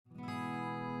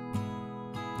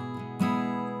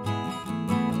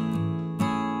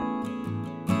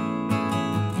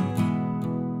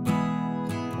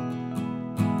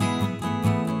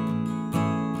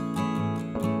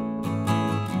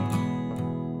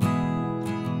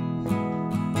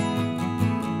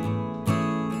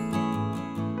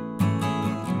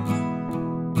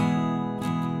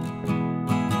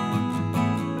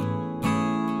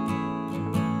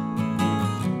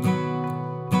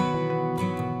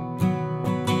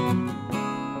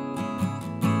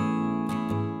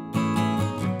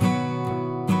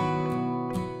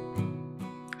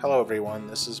Hello everyone,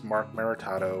 this is Mark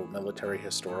Maritato, military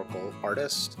historical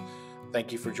artist.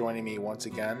 Thank you for joining me once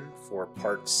again for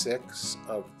part 6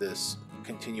 of this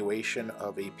continuation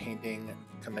of a painting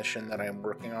commission that I am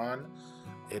working on.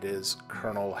 It is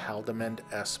Colonel Haldimand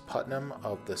S. Putnam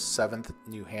of the 7th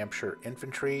New Hampshire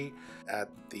Infantry at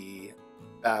the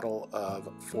Battle of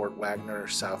Fort Wagner,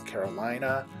 South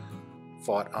Carolina,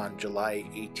 fought on July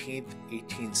 18,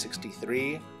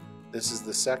 1863. This is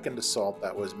the second assault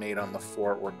that was made on the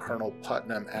fort, where Colonel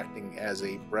Putnam, acting as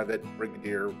a brevet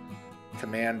brigadier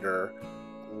commander,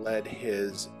 led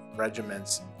his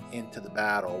regiments into the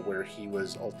battle, where he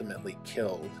was ultimately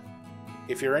killed.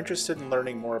 If you're interested in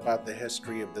learning more about the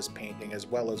history of this painting as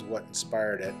well as what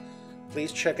inspired it,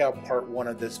 please check out part 1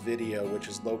 of this video, which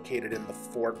is located in the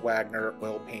Fort Wagner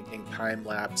oil painting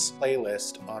time-lapse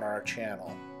playlist on our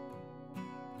channel.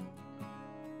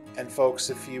 And folks,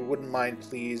 if you wouldn't mind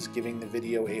please giving the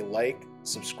video a like,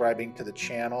 subscribing to the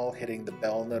channel, hitting the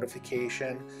bell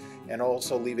notification, and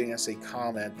also leaving us a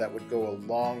comment, that would go a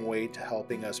long way to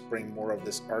helping us bring more of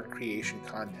this art creation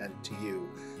content to you.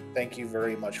 Thank you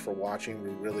very much for watching. We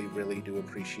really do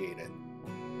appreciate it.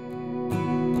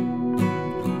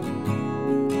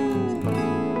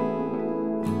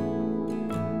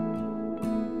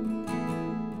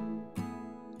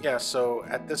 Yeah, so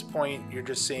at this point you're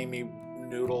just seeing me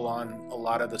noodle on a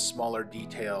lot of the smaller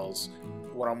details.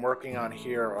 What I'm working on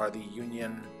here are the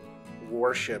Union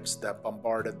warships that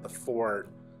bombarded the fort,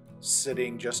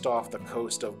 sitting just off the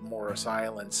coast of Morris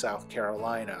Island, South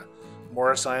Carolina.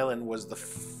 Morris Island was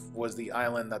the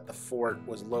island that the fort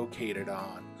was located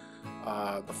on.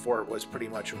 The fort was pretty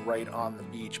much right on the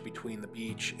beach, between the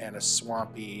beach and a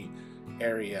swampy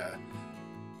area.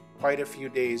 Quite a few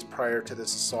days prior to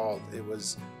this assault, it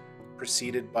was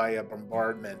preceded by a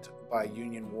bombardment by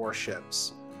Union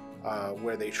warships,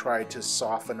 where they tried to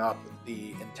soften up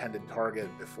the intended target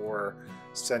before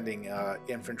sending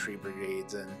infantry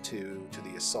brigades into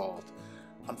the assault.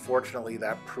 Unfortunately,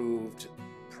 that proved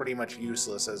pretty much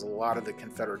useless, as a lot of the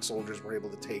Confederate soldiers were able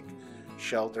to take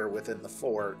shelter within the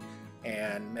fort,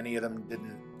 and many of them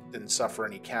didn't suffer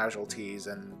any casualties,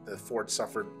 and the fort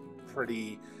suffered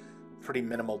pretty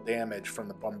minimal damage from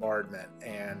the bombardment.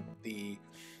 And the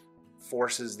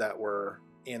forces that were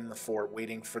in the fort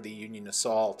waiting for the Union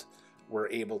assault were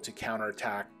able to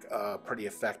counterattack pretty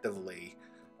effectively,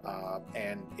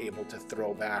 and able to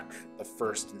throw back the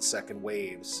first and second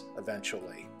waves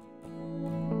eventually.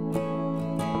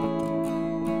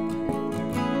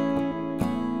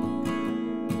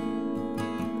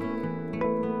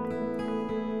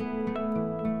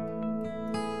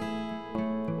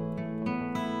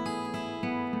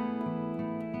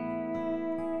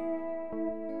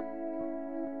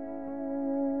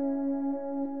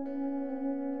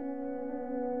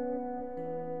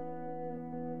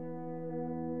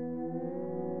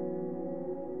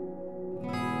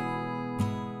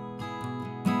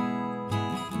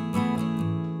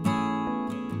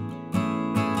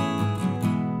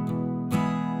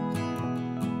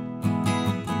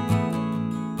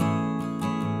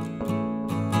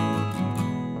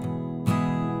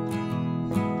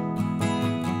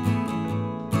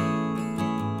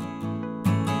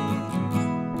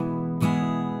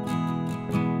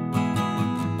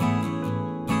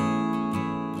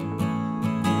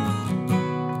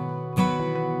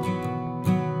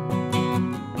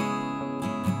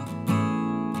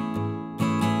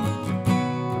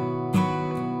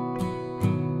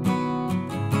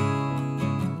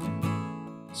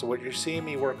 So what you're seeing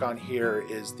me work on here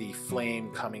is the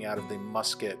flame coming out of the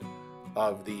musket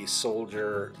of the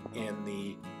soldier in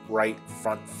the right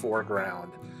front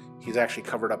foreground. He's actually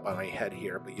covered up by my head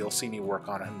here, but you'll see me work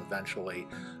on him eventually.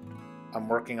 I'm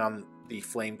working on the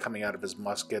flame coming out of his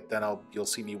musket, then you'll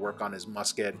see me work on his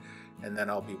musket, and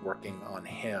then I'll be working on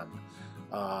him.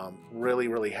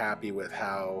 Really happy with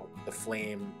how the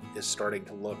flame is starting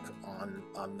to look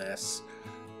on this.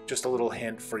 Just a little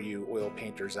hint for you oil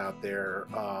painters out there,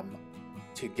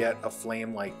 to get a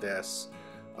flame like this,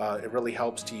 it really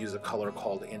helps to use a color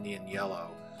called Indian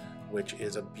yellow, which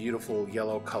is a beautiful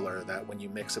yellow color that when you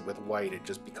mix it with white, it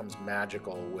just becomes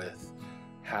magical with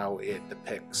how it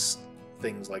depicts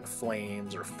things like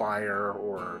flames or fire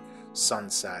or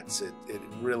sunsets. It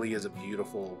really is a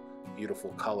beautiful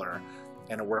color,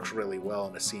 and it works really well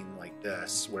in a scene like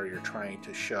this, where you're trying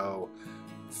to show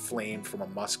flame from a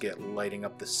musket lighting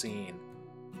up the scene.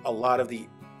 A lot of the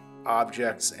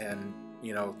objects and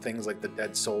things like the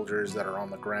dead soldiers that are on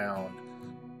the ground,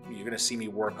 you're going to see me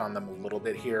work on them a little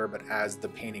bit here, but as the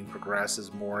painting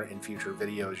progresses more in future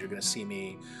videos, you're going to see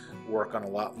me work on a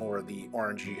lot more of the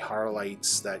orangey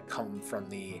highlights that come from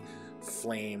the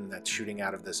flame that's shooting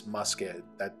out of this musket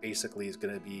that basically is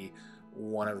going to be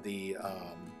one of the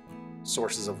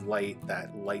sources of light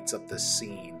that lights up this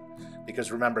scene.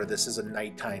 Because remember, this is a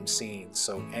nighttime scene,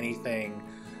 so anything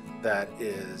that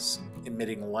is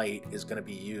emitting light is going to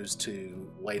be used to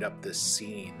light up this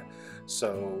scene.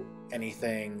 So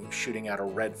anything shooting out a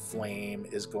red flame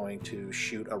is going to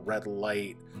shoot a red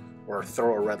light or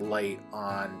throw a red light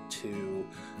onto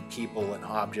people and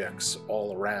objects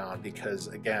all around, because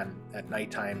again, at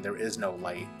nighttime there is no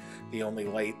light. The only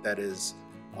light that is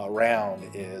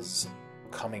around is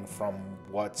coming from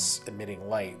what's emitting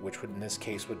light, which would in this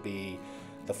case would be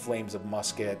the flames of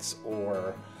muskets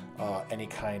or any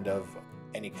kind of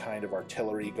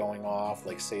artillery going off,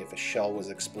 like say if a shell was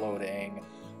exploding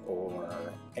or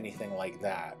anything like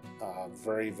that.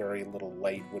 Very, very little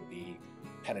light would be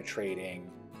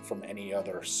penetrating from any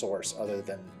other source other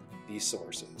than these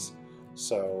sources.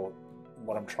 So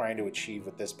what I'm trying to achieve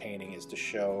with this painting is to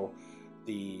show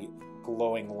the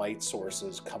glowing light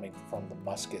sources coming from the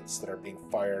muskets that are being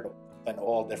fired in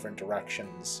all different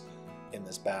directions in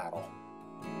this battle.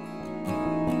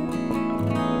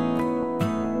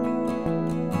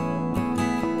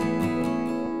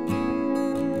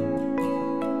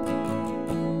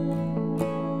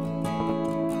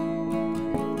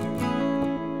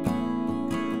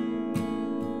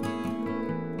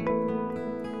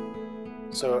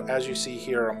 So as you see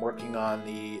here, I'm working on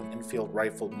the infield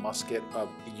rifled musket of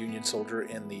the Union soldier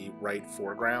in the right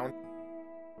foreground.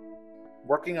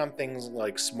 Working on things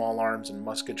like small arms and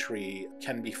musketry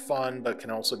can be fun, but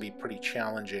can also be pretty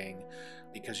challenging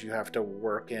because you have to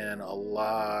work in a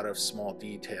lot of small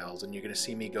details, and you're going to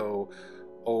see me go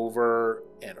over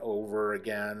and over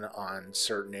again on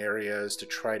certain areas to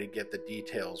try to get the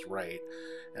details right.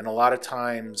 And a lot of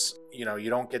times, you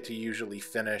don't get to usually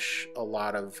finish a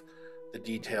lot of the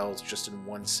details just in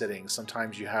one sitting.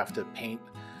 Sometimes you have to paint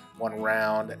one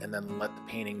round and then let the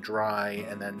painting dry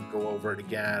and then go over it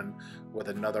again with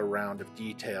another round of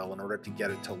detail in order to get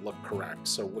it to look correct.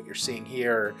 So what you're seeing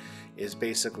here is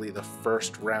basically the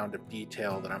first round of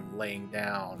detail that I'm laying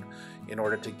down in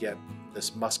order to get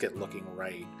this musket looking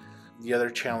right. The other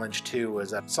challenge too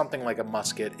is that something like a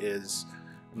musket is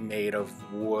made of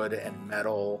wood and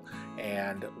metal,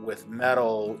 and with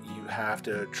metal you have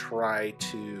to try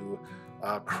to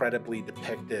credibly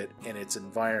depict it in its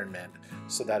environment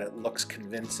so that it looks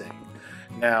convincing.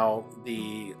 Now,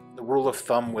 the rule of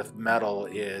thumb with metal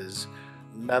is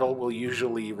metal will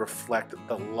usually reflect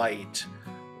the light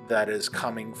that is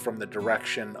coming from the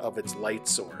direction of its light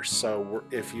source. So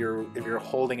if you're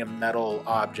holding a metal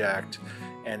object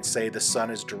and say the sun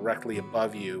is directly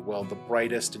above you, well, the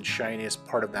brightest and shiniest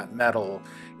part of that metal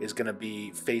is going to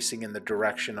be facing in the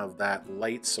direction of that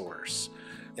light source.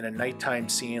 In a nighttime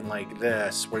scene like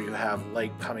this, where you have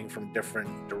light coming from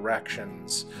different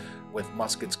directions with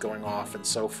muskets going off and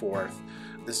so forth,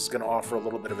 this is going to offer a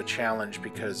little bit of a challenge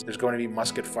because there's going to be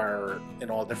musket fire in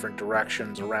all different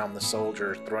directions around the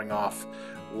soldier, throwing off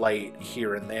light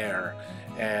here and there.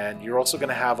 And you're also going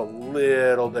to have a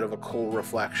little bit of a cool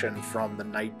reflection from the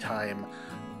nighttime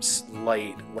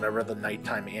light, whatever the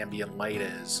nighttime ambient light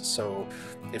is. So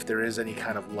if there is any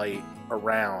kind of light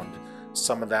around,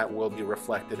 some of that will be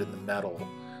reflected in the metal.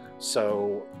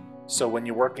 So when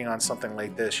you're working on something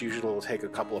like this, usually it'll take a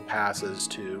couple of passes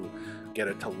to get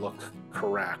it to look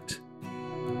correct.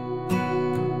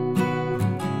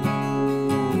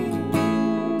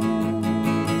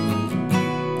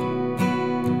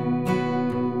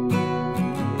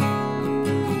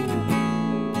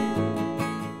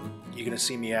 You're going to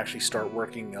see me actually start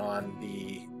working on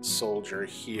the soldier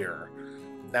here.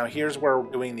 Now here's where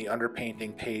doing the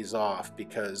underpainting pays off,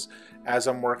 because as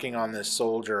I'm working on this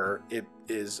soldier, it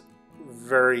is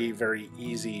very, very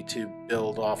easy to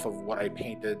build off of what I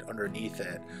painted underneath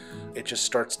it. It just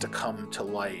starts to come to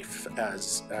life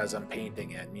as I'm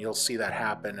painting it. And you'll see that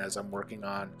happen as I'm working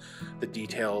on the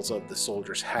details of the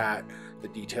soldier's hat, the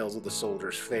details of the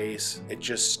soldier's face. It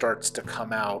just starts to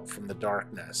come out from the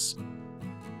darkness.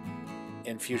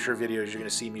 In future videos, you're going to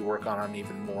see me work on them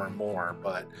even more and more,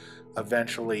 but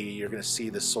eventually you're going to see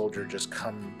the soldier just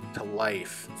come to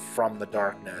life from the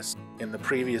darkness. In the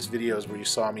previous videos where you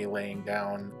saw me laying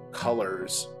down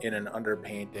colors in an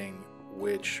underpainting,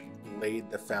 which laid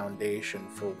the foundation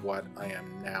for what I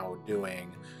am now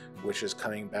doing, which is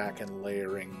coming back and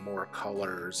layering more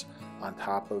colors on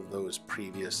top of those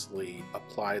previously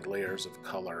applied layers of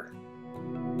color.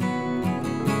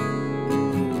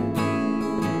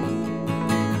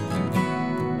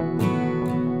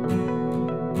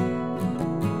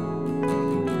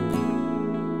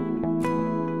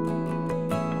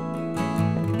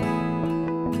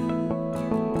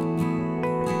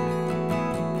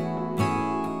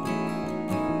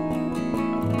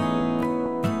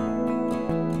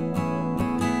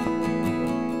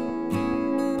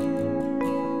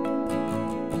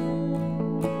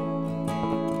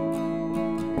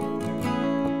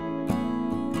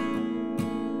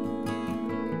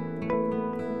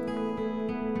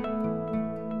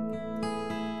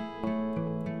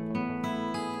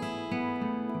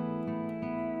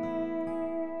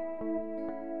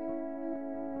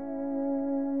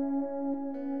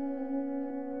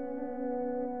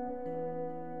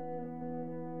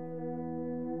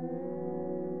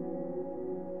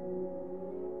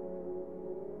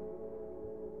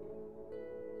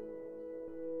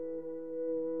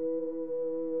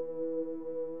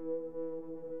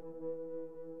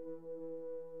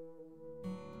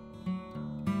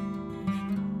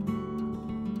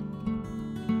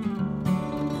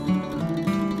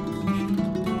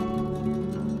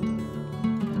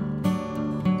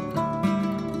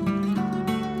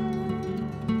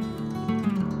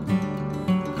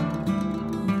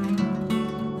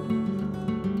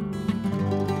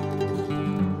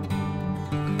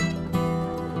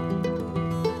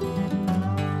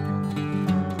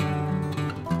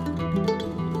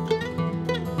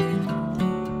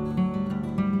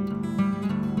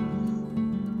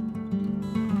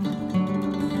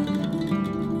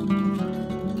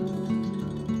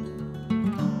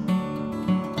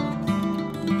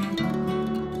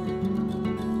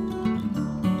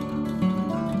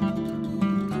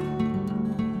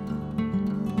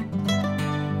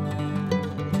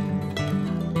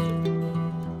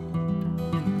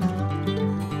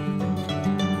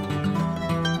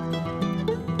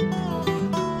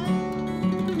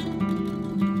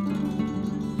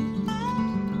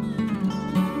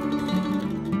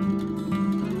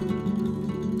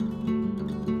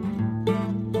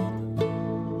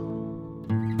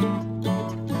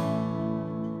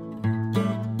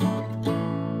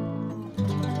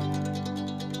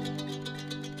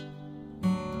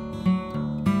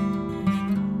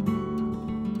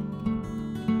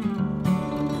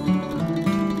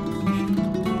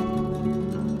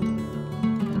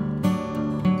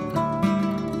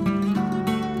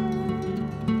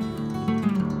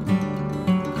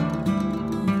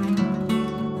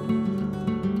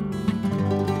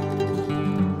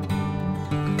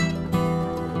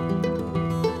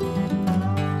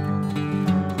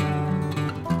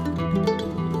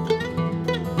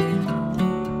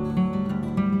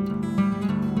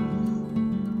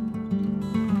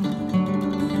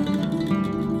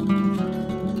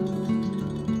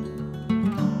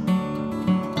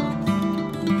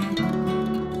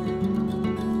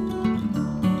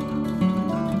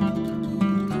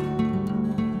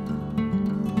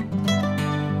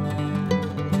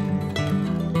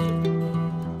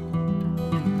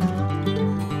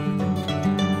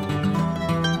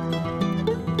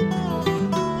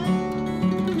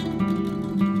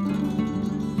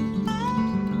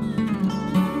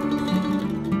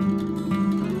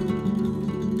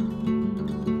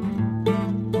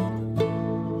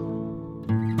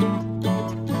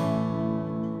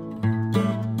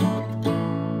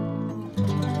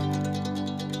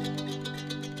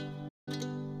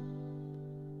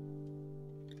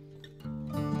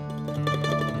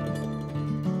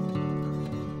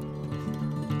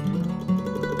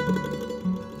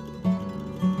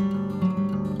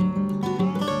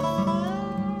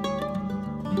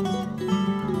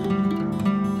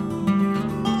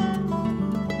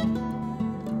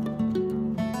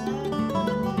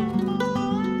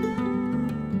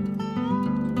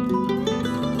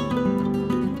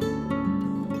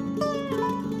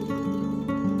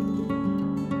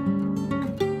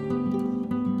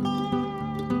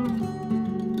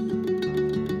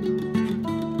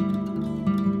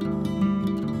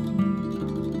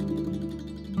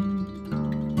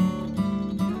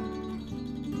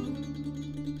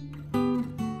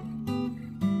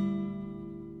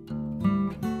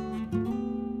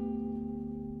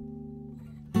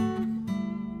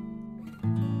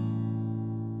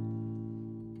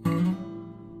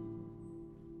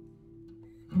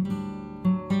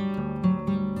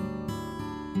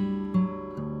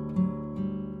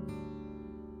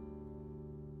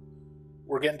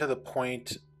 getting to the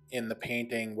point in the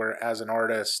painting where, as an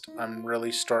artist, I'm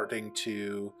really starting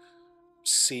to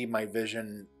see my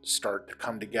vision start to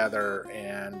come together,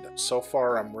 and so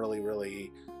far I'm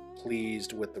really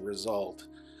pleased with the result.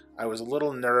 I was a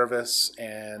little nervous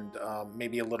and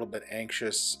maybe a little bit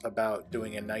anxious about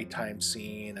doing a nighttime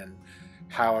scene and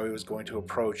how I was going to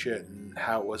approach it and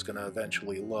how it was going to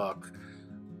eventually look,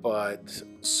 but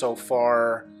so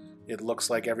far it looks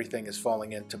like everything is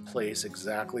falling into place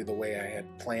exactly the way I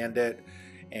had planned it,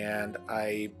 and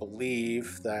I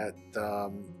believe that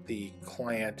the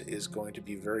client is going to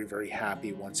be very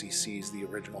happy once he sees the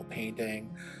original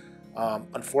painting.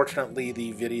 Unfortunately,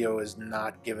 the video is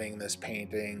not giving this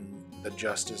painting the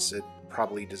justice it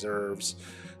probably deserves.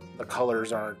 The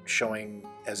colors aren't showing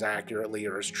as accurately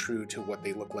or as true to what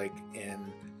they look like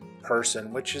in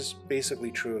person, which is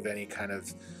basically true of any kind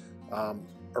of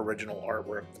original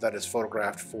artwork that is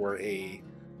photographed for a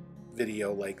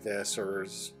video like this, or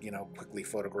is, you know, quickly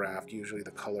photographed. Usually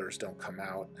the colors don't come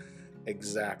out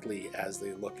exactly as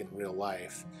they look in real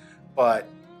life. But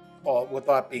with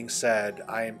that being said,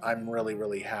 I'm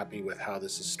really happy with how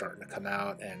this is starting to come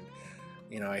out, and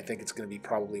you know, I think it's going to be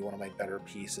probably one of my better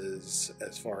pieces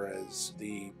as far as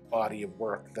the body of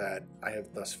work that I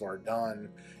have thus far done.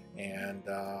 And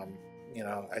you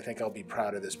know, I think I'll be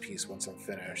proud of this piece once I'm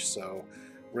finished. So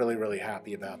really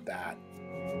happy about that.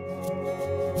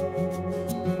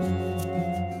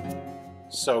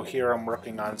 So here I'm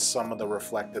working on some of the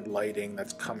reflected lighting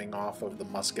that's coming off of the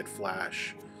musket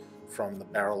flash from the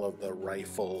barrel of the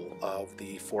rifle of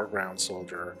the foreground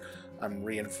soldier. I'm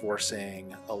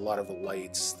reinforcing a lot of the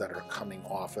lights that are coming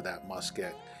off of that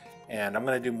musket, and I'm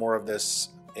going to do more of this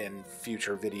in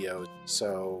future videos.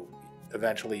 So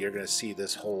eventually you're going to see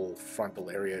this whole frontal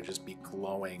area just be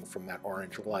glowing from that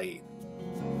orange light.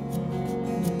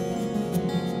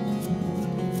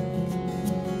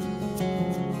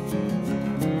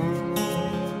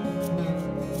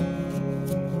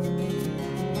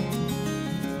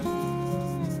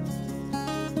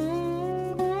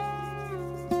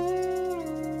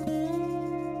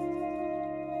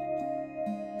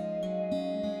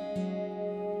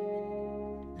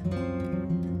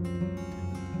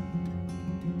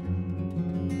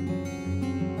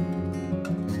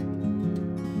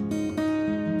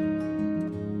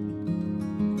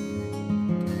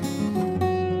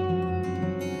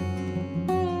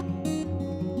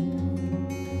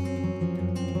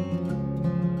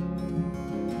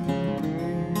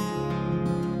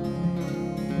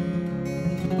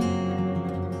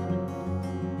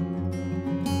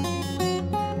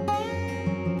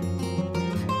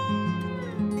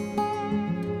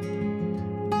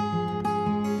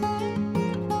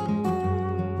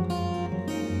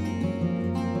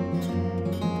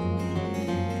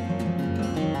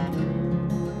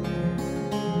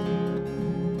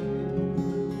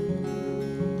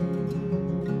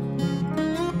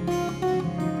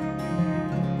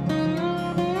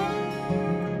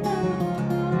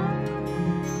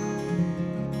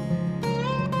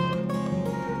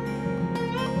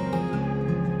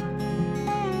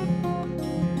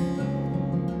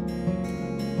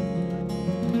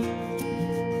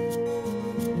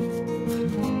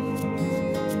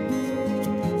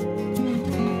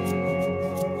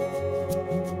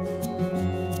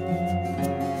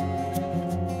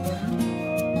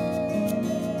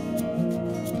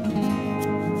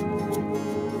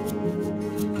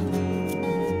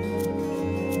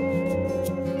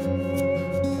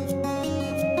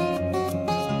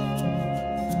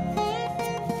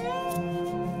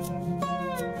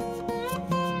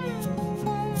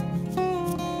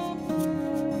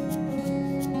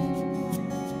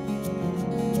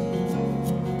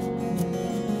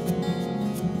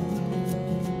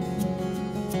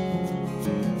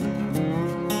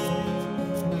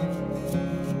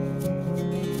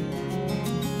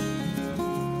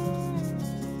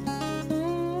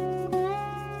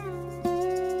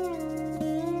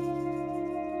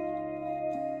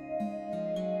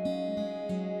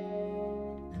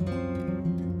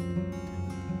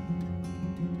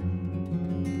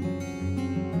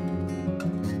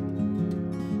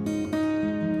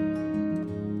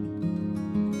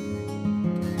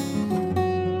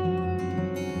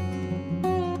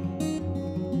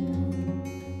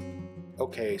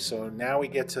 Okay, so now we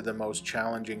get to the most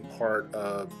challenging part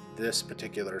of this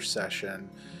particular session,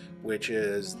 which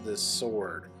is this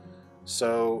sword.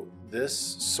 So this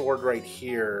sword right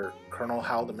here, Colonel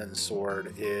Haldimand's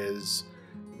sword, is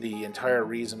the entire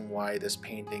reason why this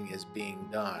painting is being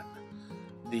done.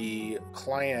 The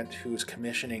client who's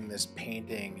commissioning this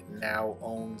painting now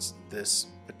owns this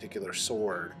particular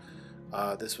sword.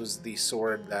 This was the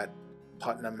sword that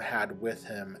Putnam had with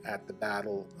him at the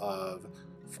Battle of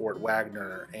Fort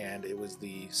Wagner, and it was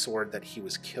the sword that he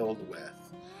was killed with.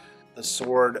 The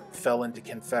sword fell into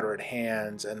Confederate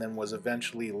hands and then was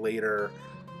eventually later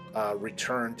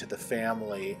returned to the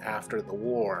family after the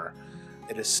war.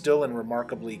 It is still in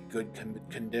remarkably good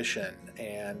condition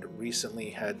and recently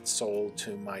had sold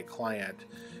to my client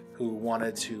who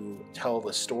wanted to tell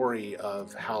the story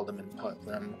of Haldimand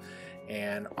Putnam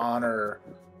and honor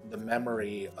the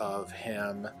memory of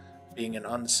him being an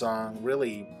unsung,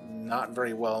 really not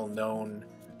very well known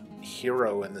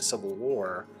hero in the Civil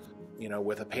War,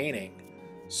 with a painting.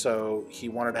 So he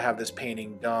wanted to have this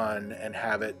painting done and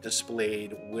have it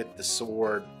displayed with the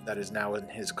sword that is now in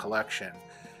his collection,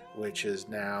 which is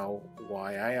now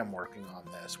why I am working on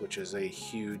this, which is a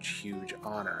huge, huge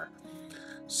honor.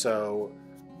 So,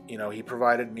 he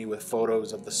provided me with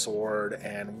photos of the sword,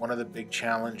 and one of the big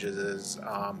challenges is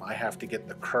I have to get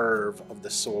the curve of the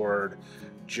sword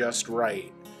just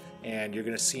right. And you're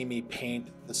going to see me paint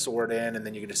the sword in, and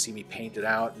then you're going to see me paint it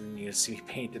out, and you're going to see me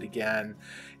paint it again.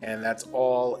 And that's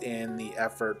all in the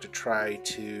effort to try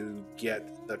to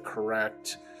get the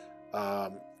correct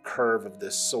curve of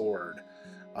this sword.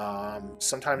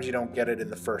 Sometimes you don't get it in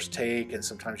the first take, and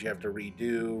sometimes you have to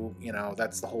redo.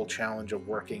 That's the whole challenge of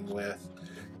working with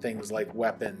things like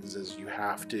weapons, is you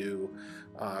have to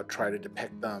try to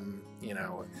depict them,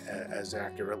 as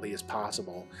accurately as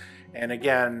possible. And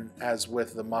again, as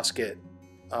with the musket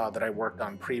that I worked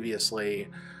on previously,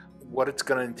 what it's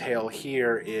going to entail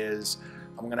here is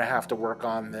I'm going to have to work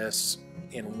on this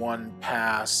in one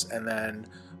pass and then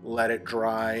let it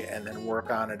dry and then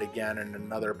work on it again in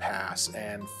another pass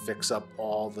and fix up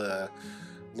all the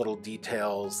little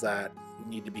details that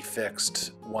need to be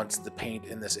fixed once the paint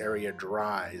in this area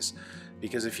dries.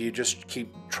 Because if you just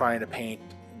keep trying to paint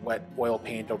wet oil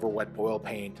paint over wet oil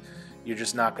paint, you're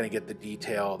just not going to get the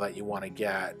detail that you want to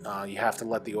get. You have to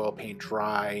let the oil paint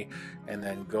dry and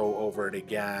then go over it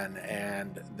again,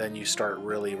 and then you start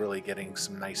really getting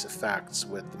some nice effects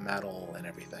with the metal and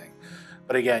everything.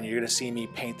 But again, you're going to see me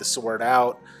paint the sword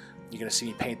out. You're going to see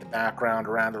me paint the background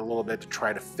around it a little bit to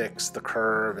try to fix the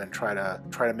curve and try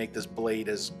to make this blade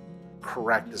as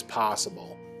correct as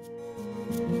possible.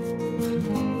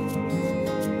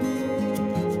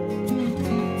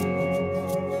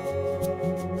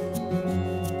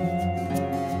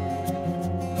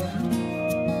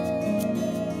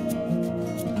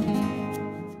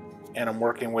 And I'm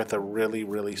working with a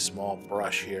really small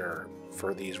brush here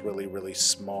for these really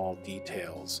small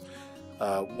details.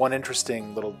 One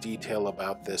interesting little detail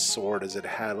about this sword is it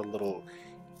had a little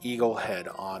eagle head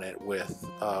on it with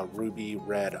ruby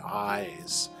red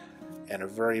eyes and a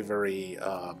very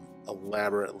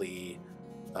elaborately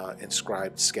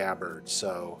inscribed scabbard.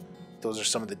 So those are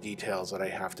some of the details that I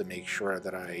have to make sure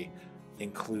that I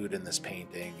include in this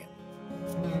painting.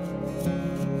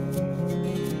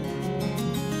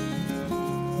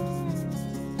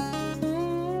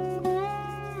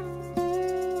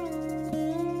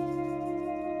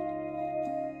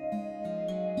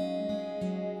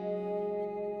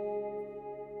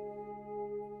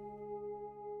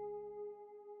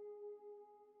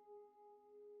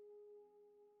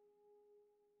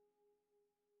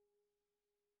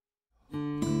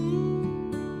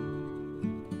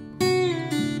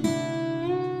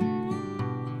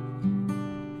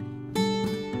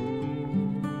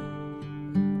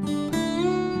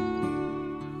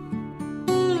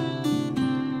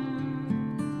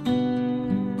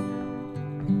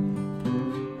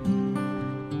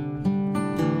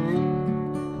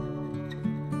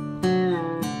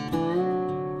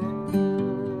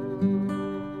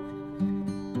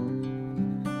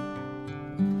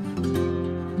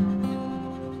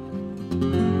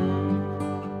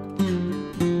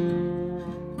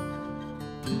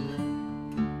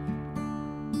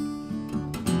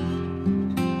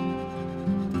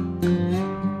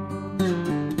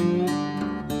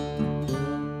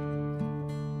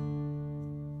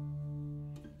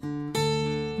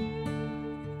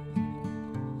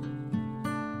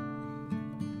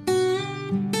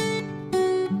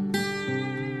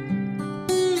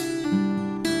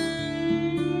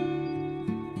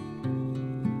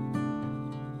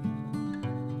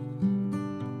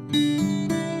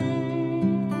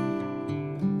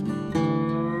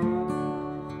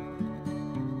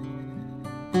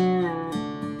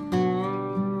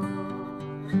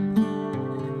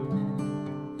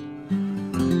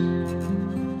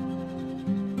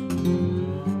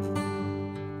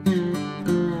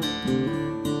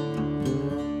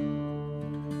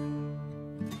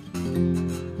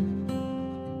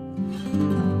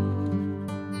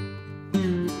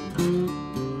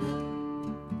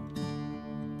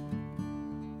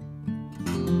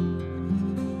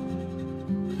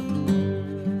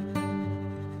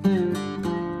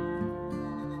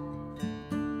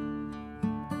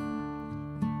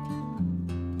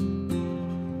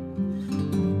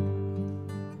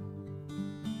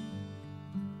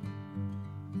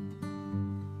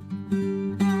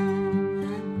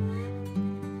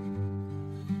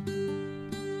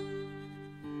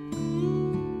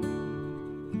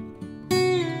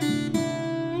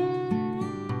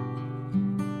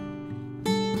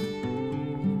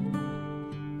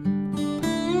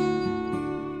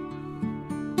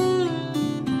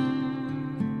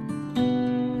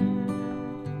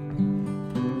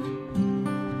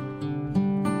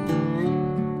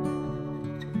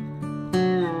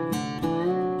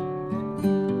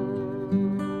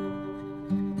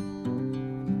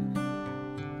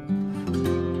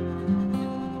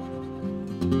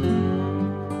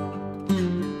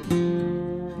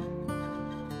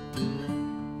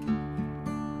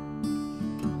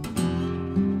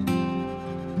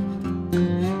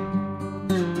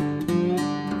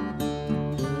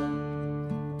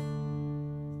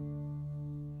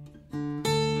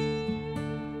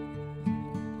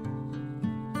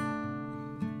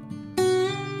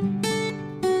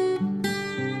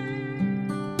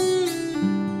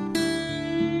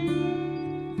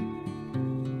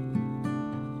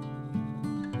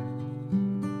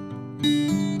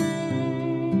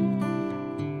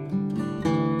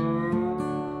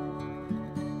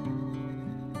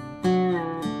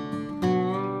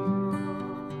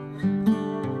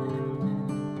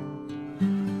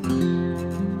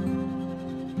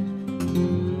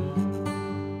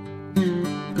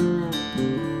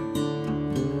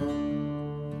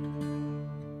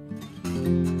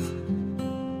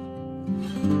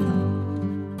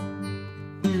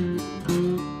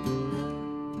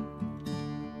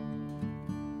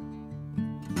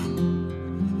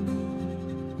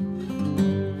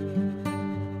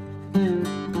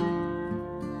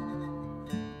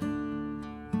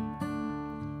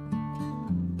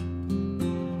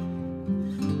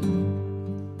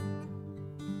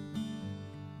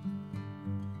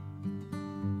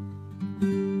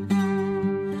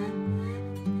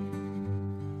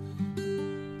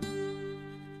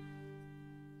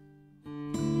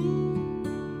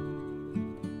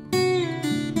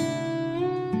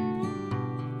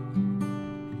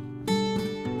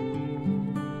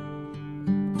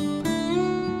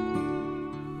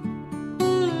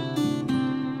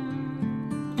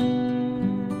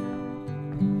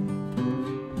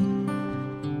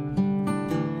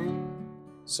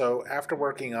 So after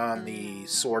working on the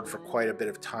sword for quite a bit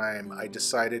of time, I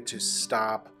decided to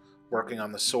stop working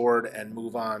on the sword and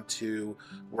move on to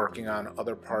working on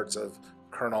other parts of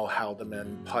Colonel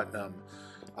Haldimand Putnam.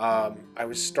 I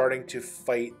was starting to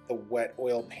fight the wet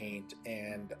oil paint,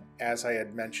 and as I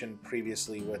had mentioned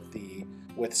previously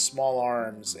with small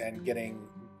arms and getting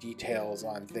details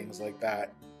on things like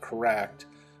that correct,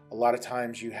 a lot of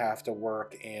times you have to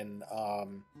work in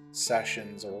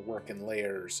sessions or work in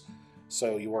layers.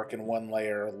 So you work in one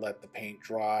layer, let the paint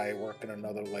dry, work in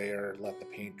another layer, let the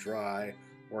paint dry,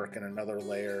 work in another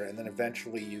layer, and then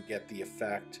eventually you get the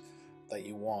effect that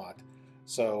you want.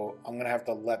 So I'm going to have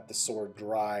to let the sword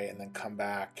dry and then come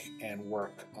back and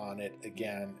work on it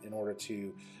again in order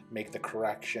to make the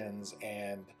corrections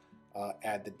and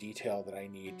add the detail that I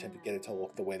need to get it to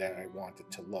look the way that I want it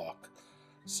to look.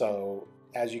 So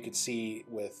as you can see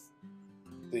with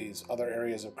these other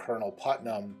areas of Colonel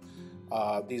Putnam,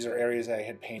 these are areas that I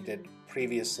had painted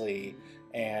previously,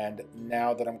 and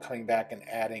now that I'm coming back and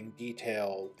adding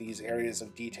detail, these areas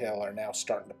of detail are now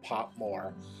starting to pop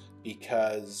more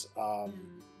because I'm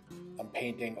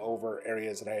painting over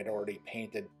areas that I had already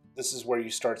painted. This is where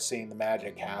you start seeing the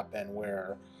magic happen,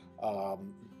 where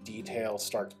detail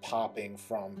starts popping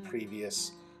from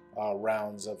previous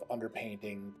rounds of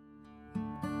underpainting.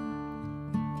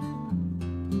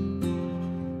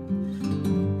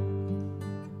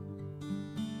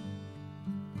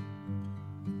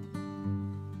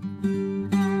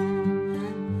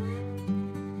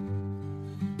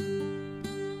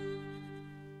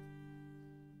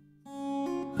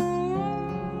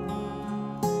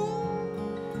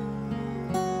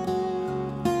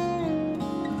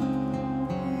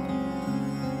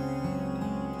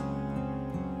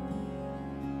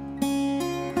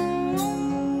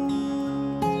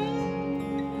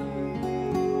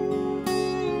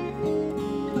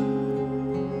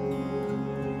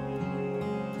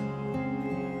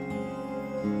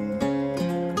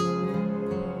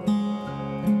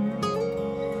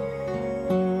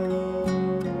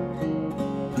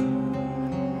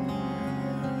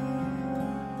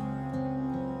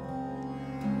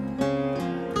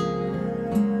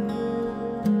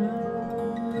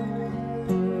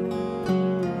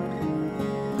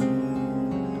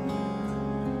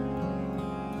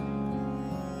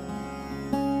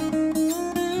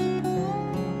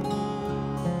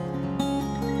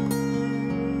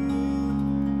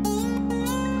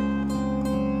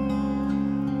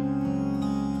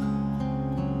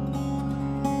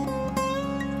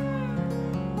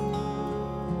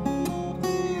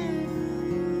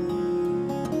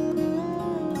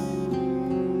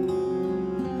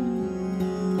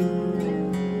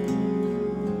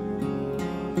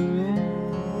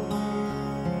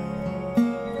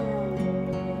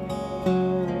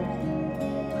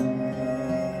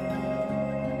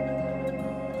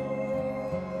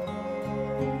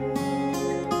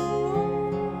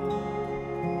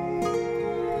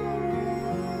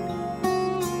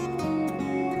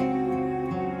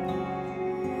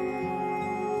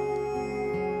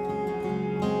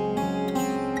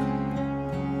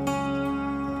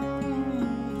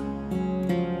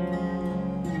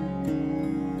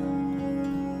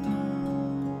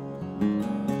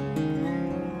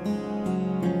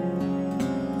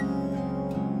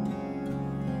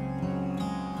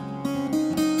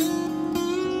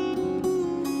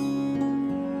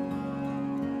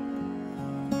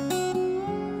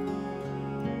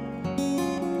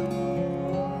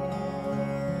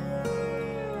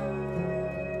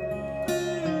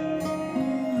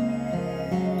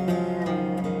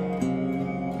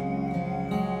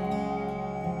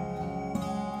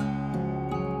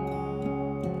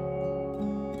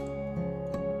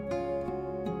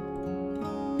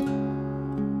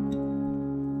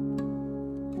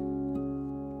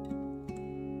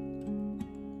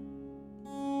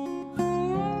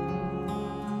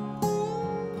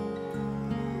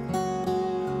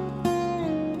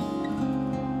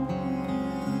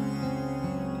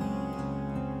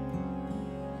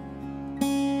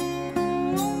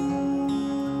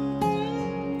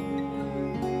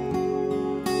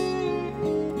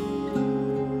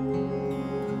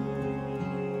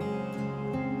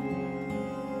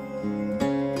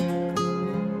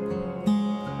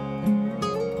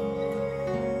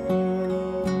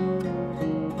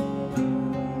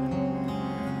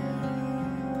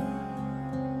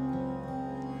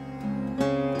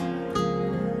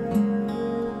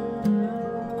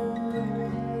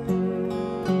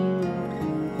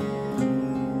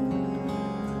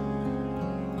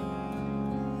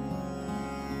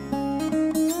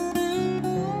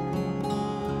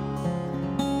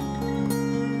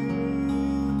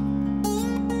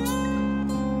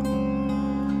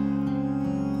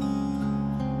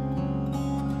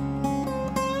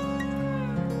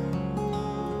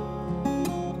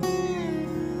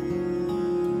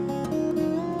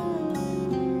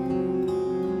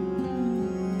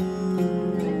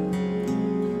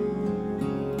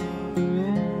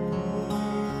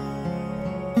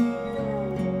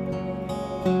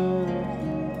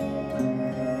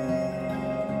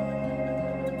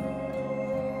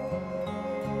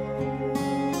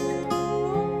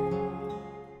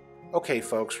 Okay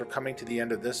folks, we're coming to the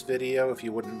end of this video. If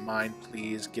you wouldn't mind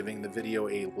please giving the video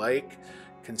a like,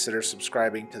 consider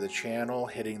subscribing to the channel,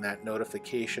 hitting that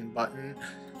notification button,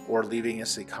 or leaving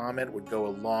us a comment would go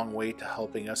a long way to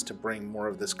helping us to bring more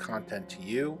of this content to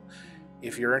you.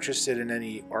 If you're interested in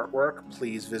any artwork,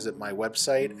 please visit my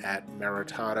website at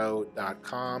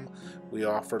meritato.com. We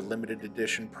offer limited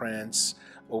edition prints,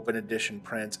 open edition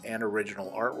prints, and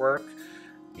original artwork.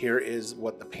 Here is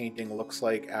what the painting looks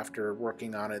like after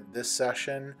working on it this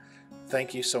session.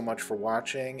 Thank you so much for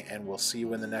watching, and we'll see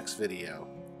you in the next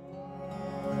video.